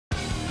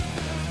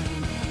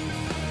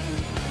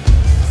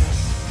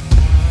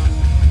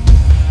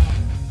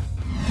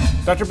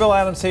Dr. Bill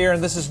Adams here,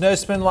 and this is No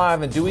Spin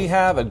Live, and do we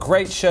have a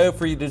great show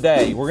for you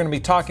today? We're going to be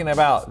talking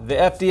about the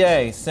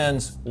FDA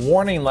sends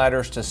warning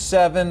letters to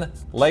 7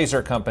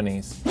 laser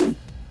companies.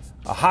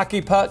 A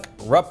hockey puck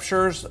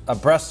ruptures a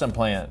breast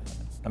implant.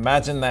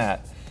 Imagine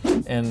that.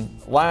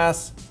 And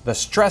last, the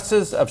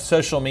stresses of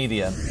social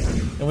media.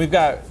 And we've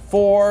got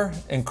 4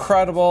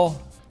 incredible,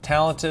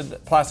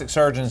 talented plastic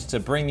surgeons to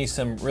bring you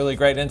some really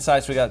great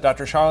insights. We got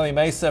Dr. Charlie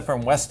Mesa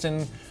from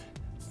Weston,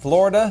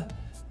 Florida.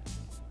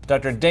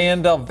 Dr.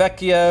 Dan Del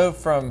Vecchio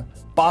from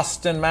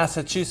Boston,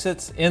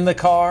 Massachusetts, in the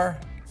car.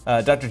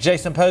 Dr.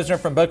 Jason Posner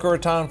from Boca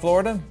Raton,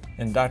 Florida.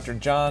 And Dr.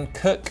 John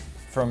Cook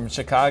from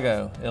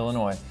Chicago,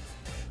 Illinois.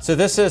 So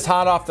this is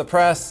hot off the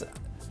press.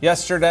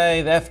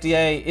 Yesterday, the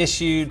FDA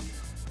issued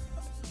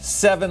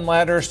 7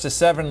 letters to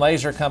 7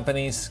 laser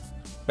companies,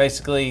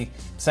 basically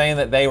saying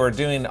that they were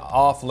doing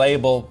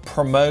off-label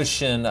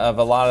promotion of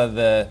a lot of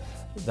the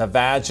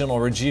vaginal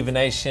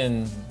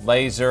rejuvenation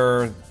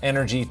laser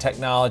energy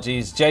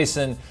technologies.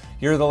 Jason,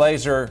 you're the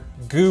laser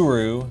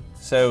guru,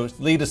 so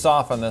lead us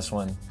off on this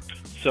one.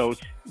 So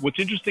what's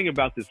interesting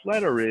about this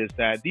letter is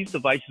that these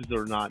devices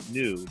are not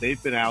new.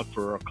 They've been out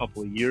for a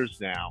couple of years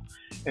now.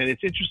 And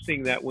it's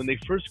interesting that when they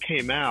first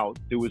came out,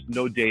 there was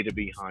no data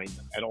behind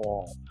them at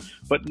all.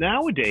 But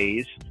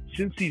nowadays,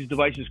 since these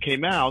devices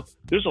came out,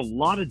 there's a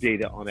lot of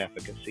data on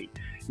efficacy.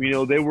 You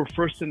know, they were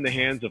first in the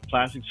hands of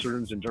plastic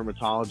surgeons and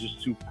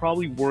dermatologists who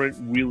probably weren't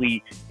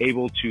really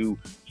able to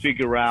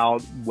figure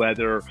out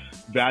whether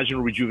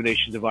vaginal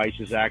rejuvenation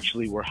devices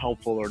actually were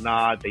helpful or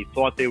not. They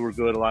thought they were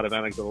good, a lot of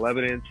anecdotal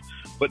evidence.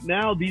 But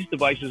now these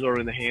devices are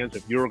in the hands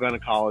of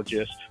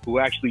urogynecologists who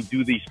actually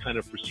do these kind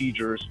of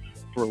procedures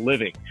for a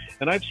living.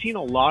 And I've seen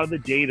a lot of the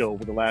data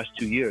over the last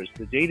 2 years.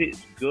 The data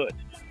is good.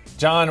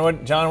 John,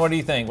 what do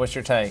you think? What's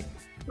your take?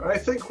 I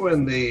think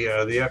when the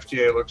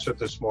FDA looks at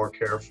this more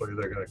carefully,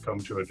 they're going to come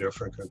to a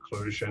different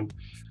conclusion.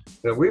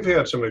 Now, we've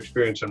had some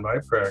experience in my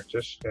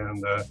practice,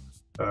 and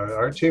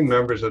our team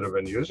members that have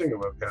been using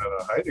them have had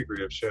a high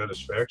degree of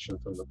satisfaction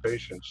from the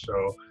patients.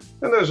 So,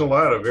 and there's a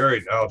lot of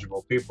very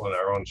knowledgeable people in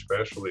our own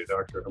specialty,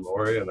 Dr.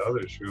 Hamori and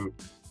others, who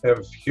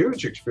have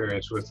huge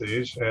experience with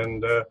these,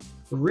 and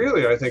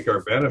really, I think,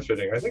 are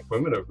benefiting. I think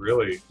women have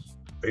really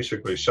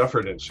basically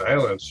suffered in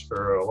silence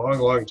for a long,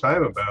 long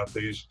time about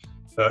these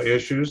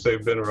issues.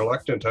 They've been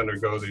reluctant to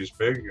undergo these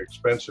big,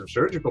 expensive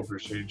surgical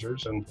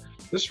procedures, and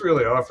this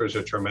really offers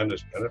a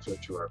tremendous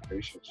benefit to our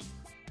patients.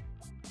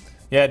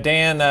 Yeah,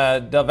 Dan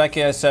Del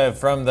Vecchio, so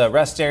from the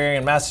rest area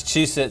in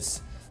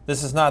Massachusetts,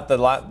 this is not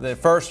the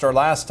first or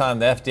last time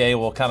the FDA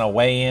will kind of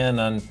weigh in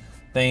on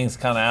things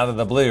kind of out of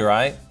the blue,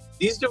 right?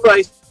 These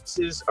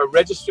devices are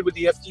registered with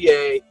the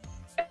FDA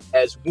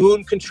as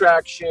wound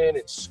contraction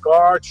and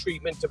scar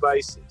treatment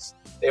devices.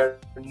 They are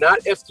not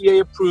FDA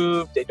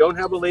approved. They don't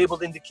have a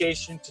labeled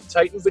indication to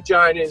tighten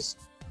vaginas,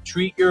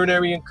 treat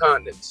urinary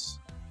incontinence.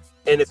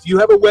 And if you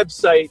have a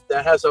website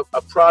that has a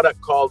product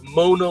called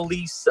Mona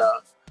Lisa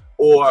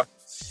or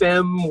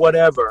Fem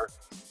whatever,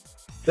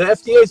 the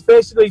FDA is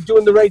basically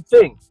doing the right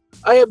thing.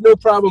 I have no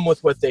problem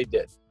with what they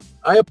did.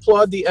 I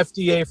applaud the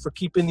FDA for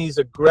keeping these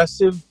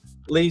aggressive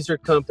laser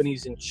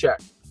companies in check.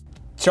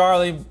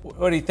 Charlie,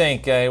 what do you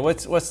think?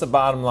 What's the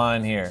bottom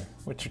line here?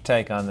 What's your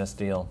take on this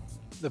deal?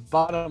 The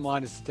bottom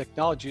line is the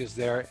technology is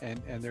there,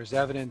 and there's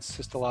evidence,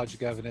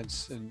 histologic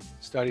evidence and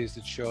studies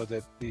that show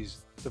that these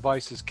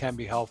devices can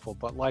be helpful.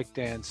 But like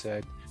Dan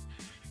said,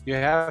 you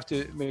have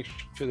to make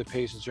sure the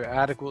patients are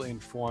adequately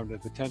informed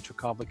of potential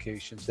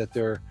complications, that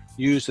they're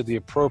used at the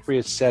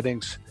appropriate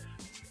settings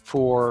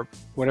for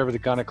whatever the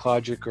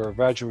gynecologic or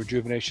vaginal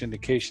rejuvenation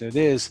indication it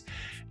is.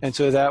 And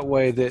so that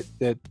way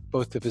that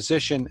both the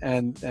physician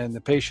and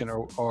the patient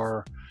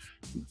are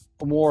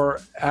more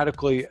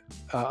adequately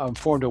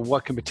informed of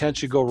what can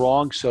potentially go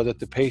wrong, so that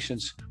the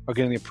patients are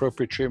getting the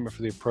appropriate treatment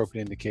for the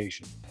appropriate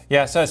indication.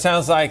 Yeah, so it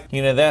sounds like,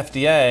 you know, the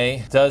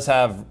FDA does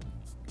have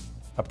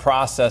a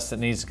process that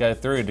needs to go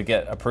through to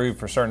get approved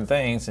for certain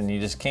things, and you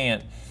just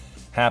can't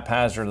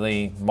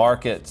haphazardly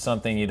market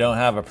something you don't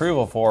have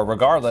approval for,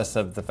 regardless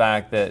of the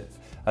fact that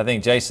I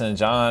think Jason and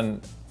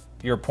John,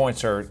 your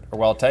points are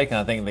well taken.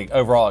 I think the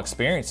overall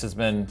experience has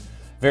been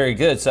very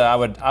good. So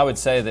I would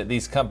say that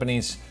these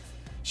companies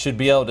should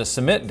be able to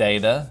submit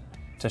data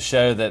to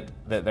show that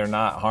they're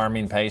not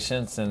harming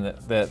patients and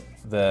that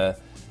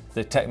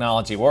the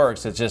technology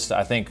works. It's just,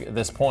 I think at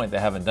this point they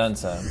haven't done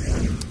so.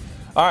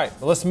 All right,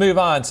 let's move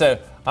on. So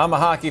I'm a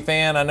hockey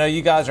fan. I know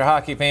you guys are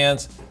hockey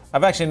fans.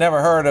 I've actually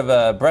never heard of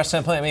a breast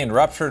implant being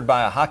ruptured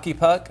by a hockey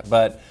puck,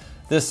 but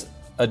this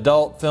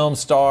adult film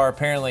star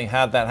apparently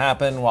had that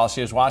happen while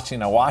she was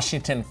watching a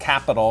Washington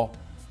Capitol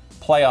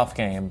playoff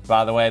game.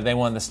 By the way, they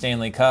won the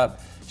Stanley Cup.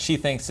 She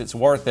thinks it's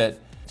worth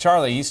it.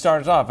 Charlie, you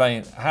started off. I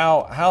mean,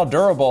 how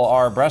durable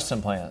are breast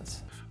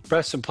implants?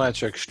 Breast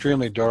implants are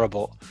extremely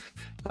durable,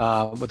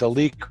 with the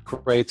leak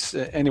rates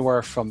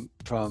anywhere from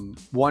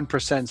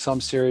 1% in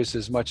some series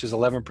as much as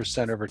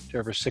 11%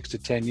 over 6 to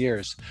 10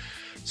 years.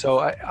 So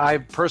I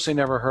personally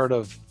never heard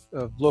of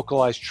of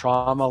localized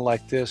trauma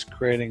like this,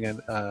 creating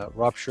a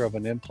rupture of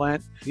an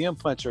implant. The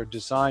implants are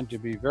designed to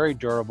be very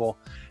durable,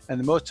 and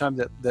the most time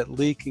that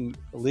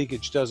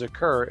leakage does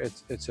occur,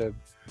 it's a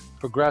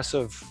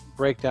progressive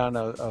breakdown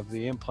of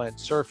the implant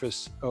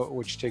surface,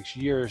 which takes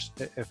years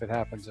if it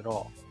happens at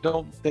all.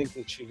 Don't think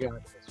that she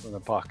got this from the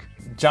puck.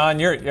 John,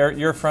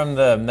 you're from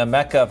the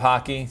mecca of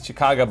hockey,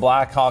 Chicago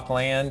Blackhawk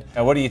land.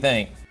 What do you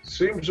think?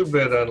 Seems a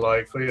bit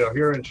unlikely.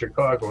 Here in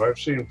Chicago, I've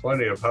seen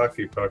plenty of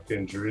hockey puck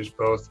injuries,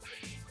 both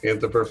at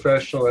the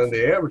professional and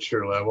the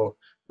amateur level.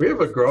 We have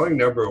a growing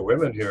number of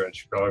women here in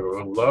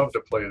Chicago who love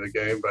to play the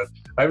game, but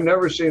I've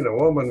never seen a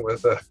woman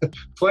with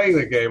playing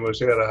the game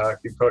who's had a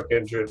hockey puck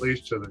injury, at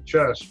least to the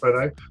chest. But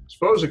I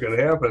suppose it can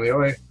happen. The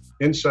only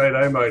insight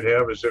I might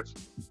have is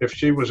if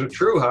she was a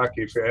true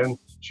hockey fan,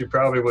 she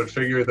probably would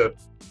figure that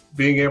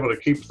being able to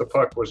keep the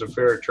puck was a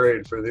fair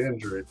trade for the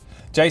injury.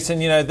 Jason,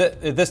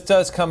 this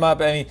does come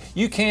up. I mean,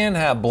 you can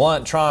have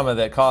blunt trauma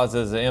that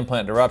causes an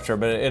implant to rupture,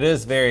 but it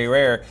is very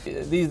rare.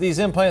 These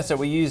implants that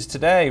we use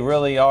today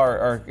really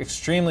are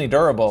extremely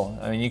durable.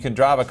 I mean, you can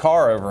drive a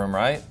car over them,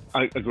 right?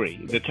 I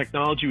agree. The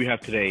technology we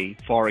have today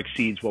far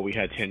exceeds what we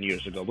had 10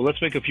 years ago. But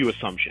let's make a few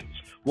assumptions.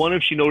 One,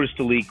 if she noticed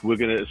a leak, we're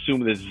going to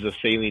assume this is a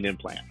saline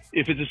implant.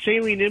 If it's a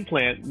saline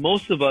implant,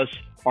 most of us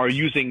are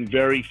using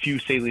very few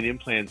saline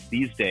implants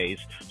these days.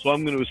 So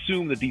I'm going to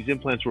assume that these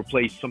implants were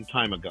placed some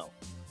time ago.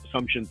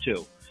 Assumption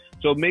 2.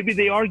 So maybe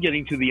they are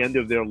getting to the end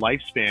of their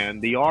lifespan.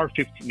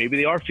 Maybe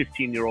they are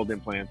 15-year-old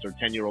implants or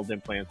 10-year-old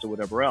implants or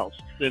whatever else.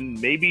 Then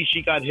maybe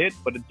she got hit,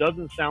 but it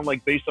doesn't sound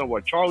like, based on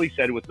what Charlie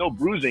said, with no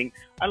bruising,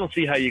 I don't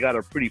see how you got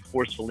a pretty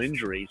forceful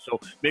injury. So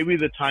maybe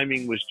the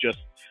timing was just,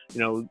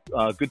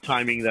 good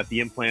timing that the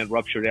implant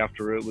ruptured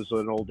after it was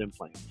an old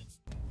implant.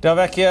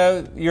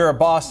 Delvecchio, you're a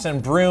Boston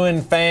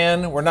Bruin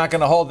fan. We're not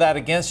going to hold that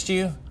against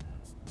you.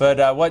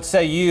 But what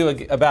say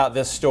you about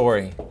this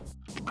story?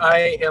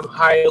 I am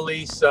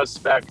highly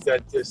suspect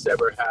that this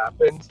ever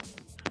happened.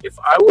 If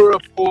I were a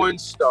porn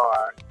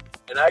star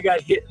and I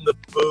got hit in the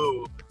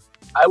boob,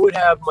 I would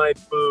have my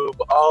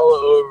boob all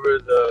over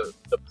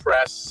the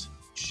press,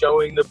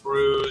 showing the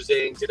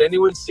bruising. Did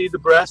anyone see the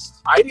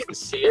breast? I didn't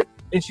see it.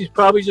 And she's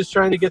probably just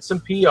trying to get some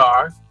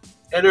PR.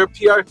 And her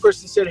PR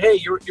person said, hey,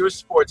 you're a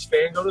sports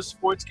fan. Go to a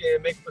sports game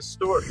and make up a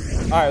story.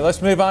 All right,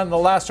 let's move on to the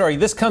last story.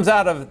 This comes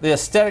out of the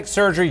Aesthetic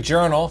Surgery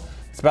Journal.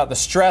 It's about the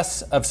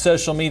stress of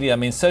social media. I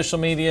mean, social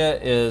media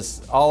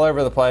is all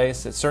over the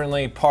place. It's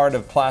certainly part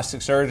of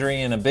plastic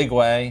surgery in a big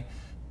way.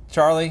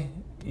 Charlie,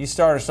 you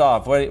start us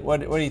off. What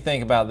do you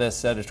think about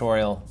this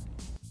editorial?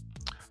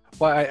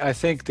 Well, I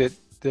think that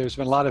there's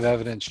been a lot of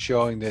evidence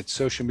showing that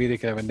social media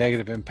can have a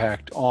negative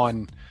impact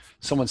on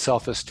someone's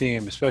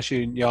self-esteem,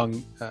 especially in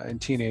young and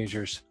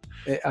teenagers.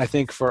 I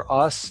think for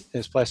us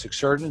as plastic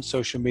surgeons,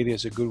 social media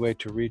is a good way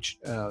to reach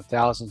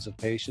thousands of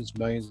patients,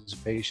 millions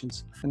of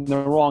patients. In the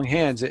wrong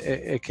hands,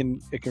 it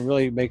can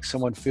really make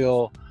someone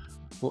feel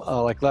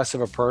like less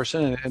of a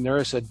person, and there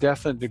is a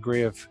definite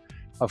degree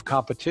of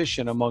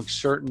competition amongst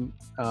certain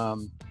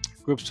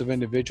groups of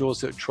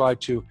individuals that try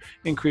to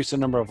increase the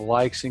number of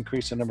likes,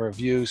 increase the number of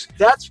views.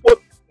 That's what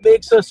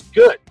makes us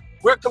good.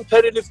 We're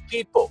competitive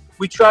people.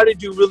 We try to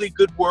do really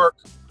good work.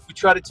 We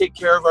try to take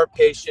care of our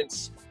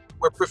patients.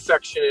 We're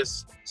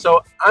perfectionists.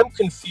 So I'm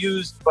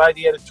confused by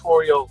the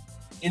editorial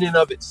in and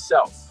of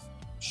itself.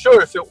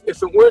 Sure, if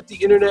it weren't the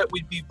internet,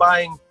 we'd be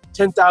buying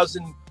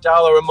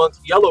 $10,000 a month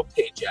Yellow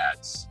Page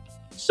ads.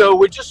 So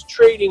we're just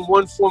trading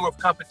one form of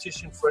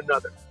competition for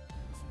another.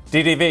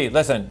 DDV,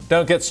 listen,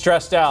 don't get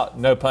stressed out,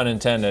 no pun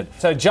intended.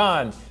 So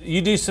John,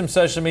 you do some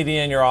social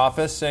media in your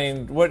office,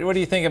 and what do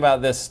you think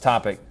about this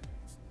topic?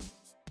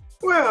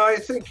 Well, I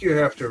think you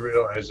have to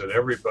realize that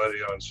everybody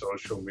on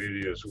social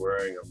media is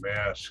wearing a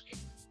mask.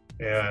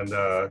 And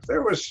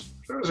there was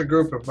a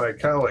group of my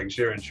colleagues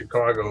here in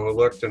Chicago who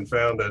looked and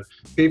found that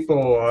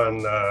people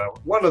on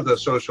one of the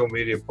social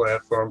media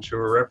platforms who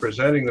were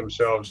representing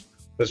themselves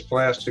as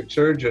plastic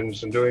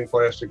surgeons and doing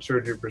plastic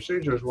surgery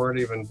procedures weren't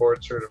even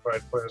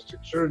board-certified plastic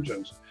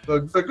surgeons. The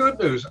good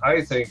news,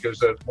 I think, is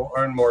that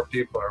more and more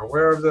people are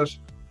aware of this,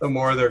 the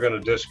more they're going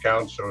to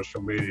discount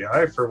social media.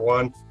 I, for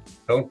one,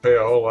 don't pay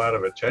a whole lot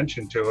of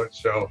attention to it.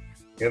 So,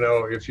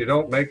 if you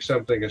don't make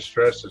something a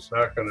stress, it's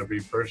not going to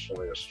be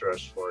personally a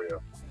stress for you.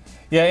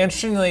 Yeah,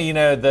 interestingly,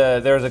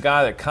 there was a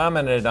guy that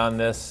commented on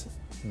this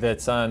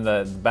that's on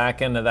the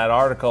back end of that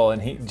article,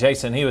 and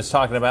Jason, he was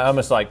talking about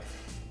almost like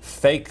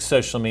fake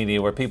social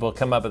media where people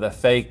come up with a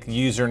fake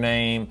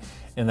username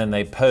and then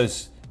they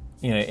post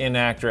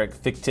inaccurate,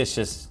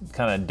 fictitious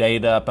kind of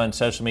data up on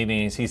social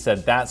media. And he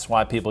said that's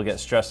why people get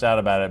stressed out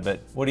about it.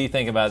 But what do you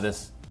think about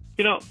this?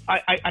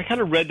 I kind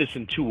of read this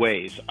in two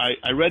ways.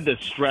 I read the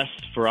stress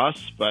for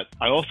us, but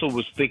I also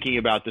was thinking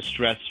about the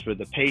stress for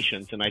the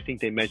patients, and I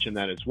think they mentioned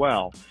that as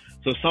well.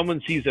 So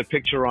someone sees a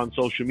picture on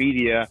social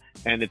media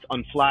and it's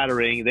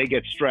unflattering, they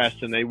get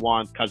stressed and they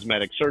want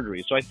cosmetic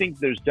surgery. So I think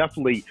there's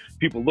definitely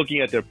people looking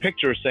at their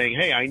picture saying,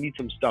 hey, I need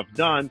some stuff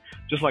done.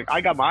 Just like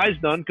I got my eyes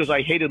done because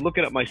I hated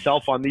looking at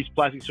myself on these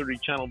Plastic Surgery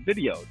Channel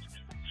videos.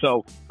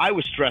 So I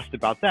was stressed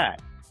about that.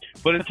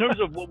 But in terms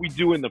of what we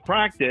do in the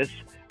practice,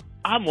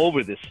 I'm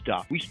over this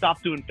stuff. We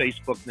stopped doing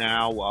Facebook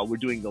now. We're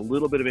doing a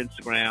little bit of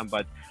Instagram,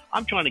 but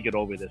I'm trying to get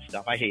over this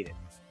stuff. I hate it.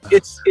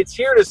 It's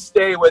here to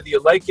stay, whether you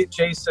like it,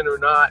 Jason, or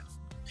not.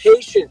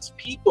 Patients,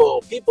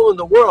 people in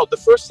the world, the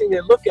first thing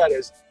they look at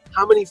is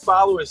how many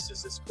followers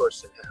does this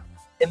person have?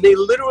 And they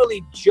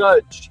literally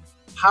judge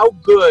how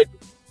good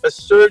a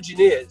surgeon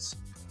is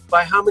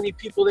by how many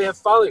people they have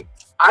following.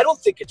 I don't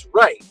think it's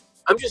right.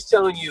 I'm just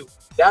telling you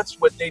that's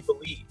what they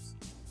believe.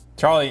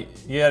 Charlie,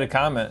 you had a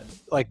comment.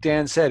 Like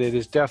Dan said, it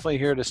is definitely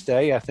here to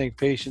stay. I think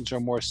patients are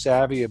more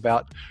savvy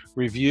about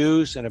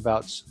reviews and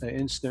about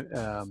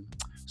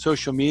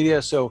social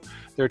media, so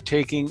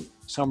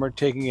some are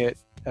taking it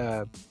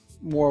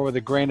more with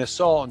a grain of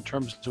salt in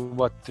terms of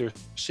what they're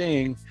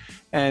seeing,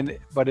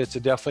 but it's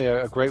definitely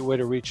a great way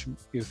to reach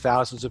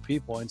thousands of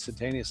people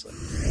instantaneously.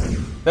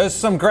 Those are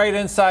some great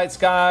insights,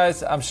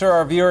 guys. I'm sure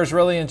our viewers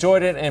really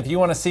enjoyed it, and if you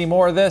want to see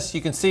more of this, you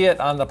can see it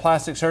on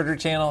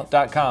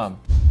theplasticsurgerychannel.com.